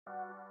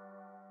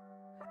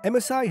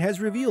MSI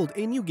has revealed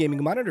a new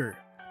gaming monitor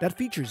that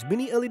features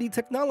Mini LED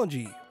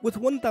technology with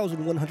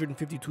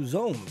 1152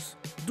 zones,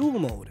 dual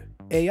mode,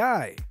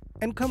 AI,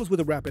 and comes with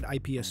a rapid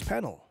IPS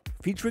panel,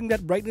 featuring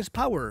that brightness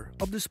power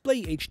of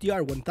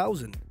DisplayHDR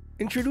 1000.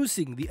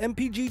 Introducing the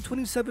MPG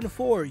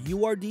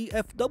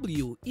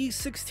 274URDFW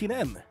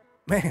E16M.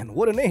 Man,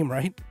 what a name,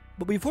 right?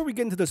 But before we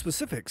get into the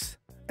specifics,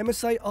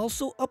 MSI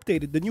also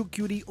updated the new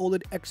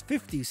QD-OLED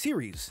X50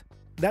 series,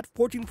 that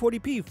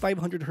 1440p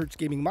 500Hz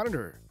gaming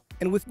monitor,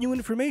 and with new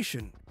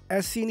information,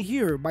 as seen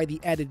here by the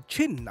added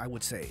chin, I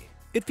would say.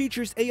 It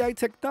features AI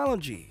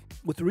technology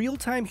with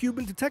real-time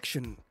human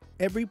detection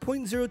every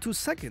 0.02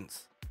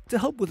 seconds to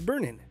help with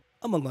burn-in,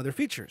 among other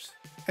features.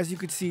 As you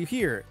could see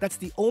here, that's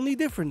the only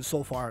difference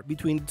so far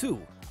between the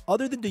two,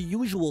 other than the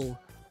usual,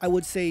 I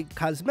would say,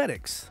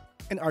 cosmetics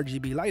and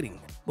RGB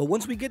lighting. But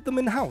once we get them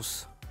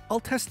in-house, I'll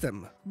test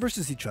them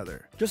versus each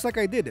other, just like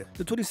I did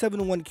the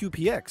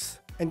 271QPX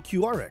and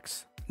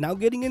QRX. Now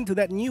getting into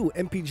that new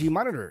MPG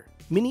monitor,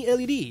 Mini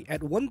LED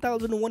at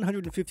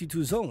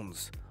 1152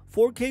 zones,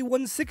 4K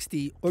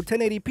 160 or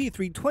 1080p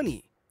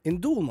 320 in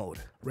dual mode,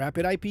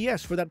 rapid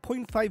IPS for that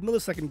 0.5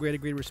 millisecond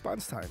grade-to-grade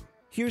response time.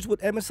 Here's what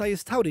MSI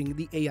is touting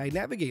the AI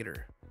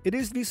Navigator. It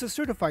is VESA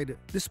certified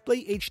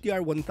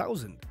DisplayHDR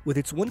 1000 with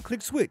its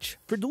one-click switch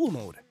for dual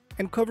mode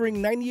and covering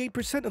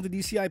 98% of the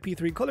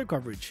DCI-P3 color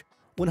coverage,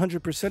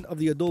 100% of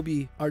the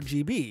Adobe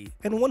RGB,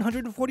 and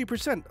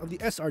 140% of the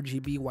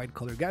sRGB wide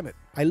color gamut.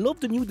 I love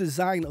the new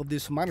design of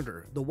this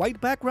monitor, the white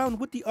background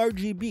with the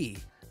RGB,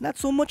 not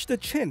so much the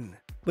chin,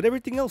 but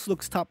everything else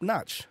looks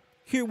top-notch.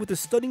 Here with the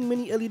stunning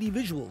Mini LED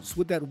visuals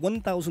with that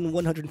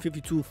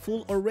 1152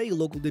 full array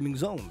local dimming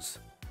zones.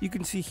 You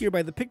can see here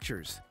by the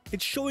pictures,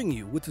 it's showing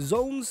you with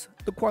zones,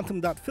 the quantum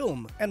dot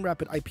film, and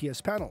rapid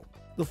IPS panel.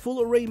 The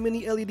full array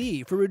Mini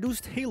LED for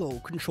reduced halo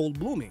controlled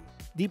blooming,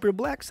 deeper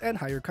blacks, and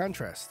higher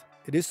contrast.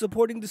 It is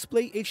supporting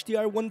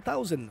DisplayHDR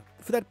 1000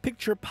 for that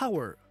picture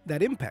power,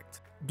 that impact.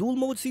 Dual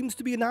mode seems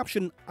to be an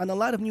option on a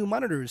lot of new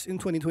monitors in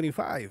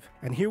 2025.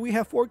 And here we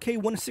have 4K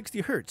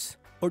 160Hz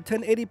or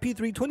 1080p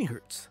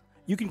 320Hz.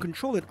 You can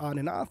control it on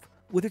and off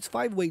with its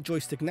 5-way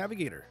joystick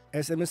navigator.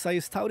 As MSI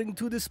is touting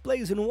 2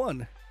 displays in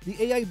one,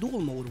 the AI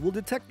dual mode will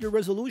detect your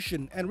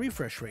resolution and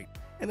refresh rate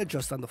and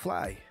adjust on the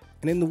fly.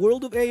 And in the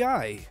world of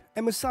AI,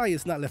 MSI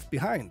is not left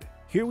behind.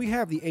 Here we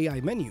have the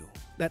AI menu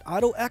that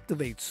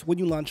auto-activates when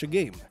you launch a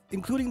game,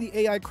 including the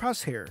AI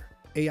crosshair,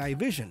 AI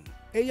vision,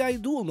 AI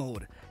dual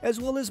mode, as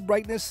well as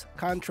brightness,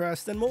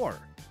 contrast, and more.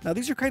 Now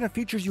these are kind of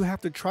features you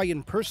have to try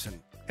in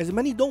person, as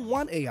many don't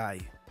want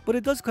AI, but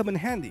it does come in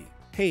handy.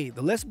 Hey,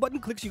 the less button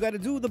clicks you gotta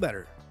do, the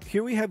better.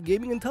 Here we have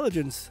gaming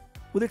intelligence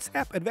with its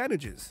app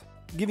advantages,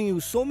 giving you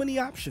so many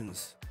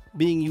options,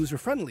 being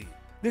user-friendly.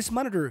 This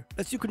monitor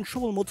lets you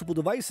control multiple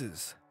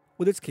devices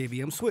with its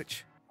KVM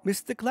switch,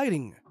 mystic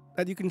lighting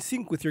that you can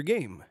sync with your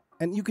game,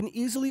 and you can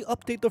easily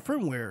update the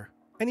firmware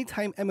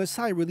anytime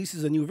MSI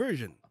releases a new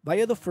version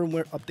via the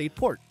firmware update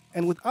port.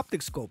 And with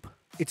Optic Scope,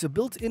 it's a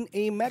built-in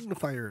AI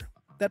magnifier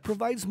that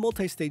provides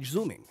multi-stage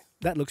zooming.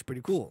 That looks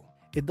pretty cool.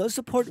 It does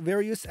support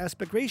various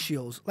aspect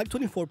ratios like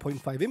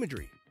 24.5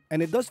 imagery,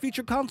 and it does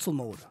feature console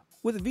mode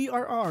with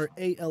VRR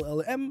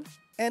ALLM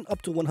and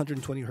up to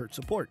 120Hz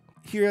support,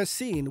 here as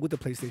seen with the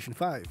PlayStation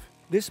 5.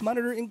 This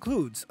monitor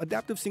includes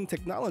adaptive sync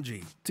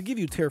technology to give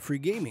you tear-free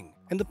gaming,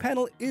 and the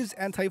panel is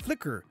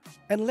anti-flicker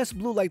and less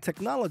blue light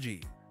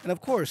technology, and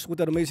of course with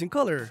that amazing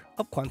color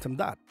of quantum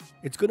dot.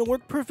 It's gonna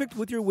work perfect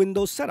with your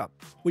Windows setup,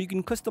 where you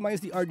can customize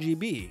the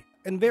RGB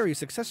and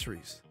various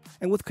accessories.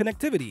 And with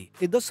connectivity,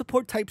 it does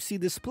support Type-C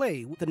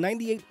display with a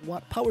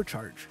 98-watt power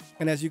charge.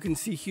 And as you can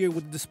see here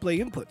with the display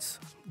inputs,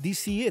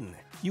 DC in,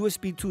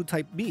 USB 2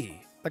 Type-B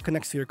that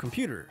connects to your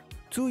computer,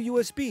 2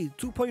 USB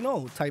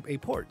 2.0 Type-A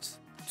ports,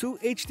 2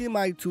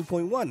 HDMI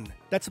 2.1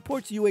 that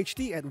supports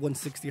UHD at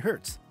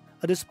 160Hz,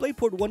 a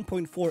DisplayPort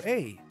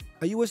 1.4a,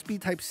 a USB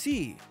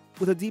Type-C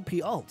with a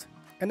DP alt,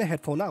 and a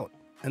headphone out.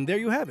 And there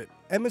you have it,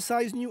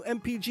 MSI's new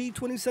MPG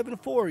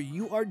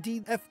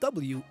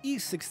 274URDFW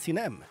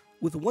E16M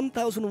with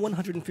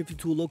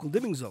 1152 local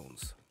dimming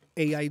zones,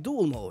 AI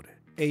dual mode,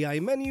 AI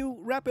menu,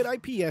 rapid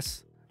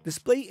IPS,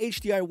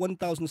 DisplayHDR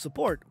 1000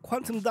 support,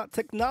 quantum dot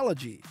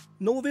technology.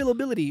 No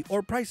availability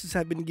or prices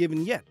have been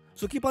given yet,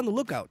 so keep on the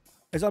lookout,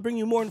 as I'll bring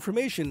you more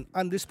information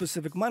on this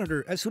specific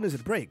monitor as soon as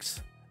it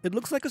breaks. It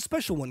looks like a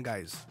special one,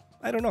 guys.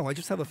 I don't know, I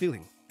just have a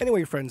feeling.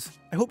 Anyway friends,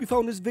 I hope you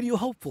found this video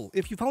helpful.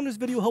 If you found this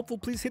video helpful,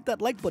 please hit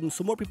that like button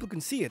so more people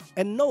can see it,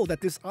 and know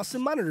that this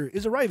awesome monitor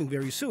is arriving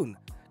very soon.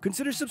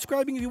 Consider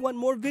subscribing if you want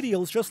more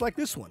videos just like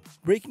this one.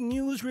 Breaking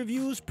news,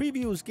 reviews,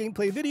 previews,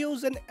 gameplay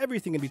videos, and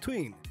everything in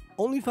between.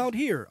 Only found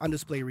here on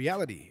Display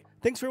Reality.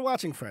 Thanks for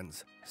watching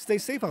friends. Stay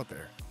safe out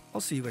there.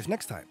 I'll see you guys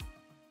next time.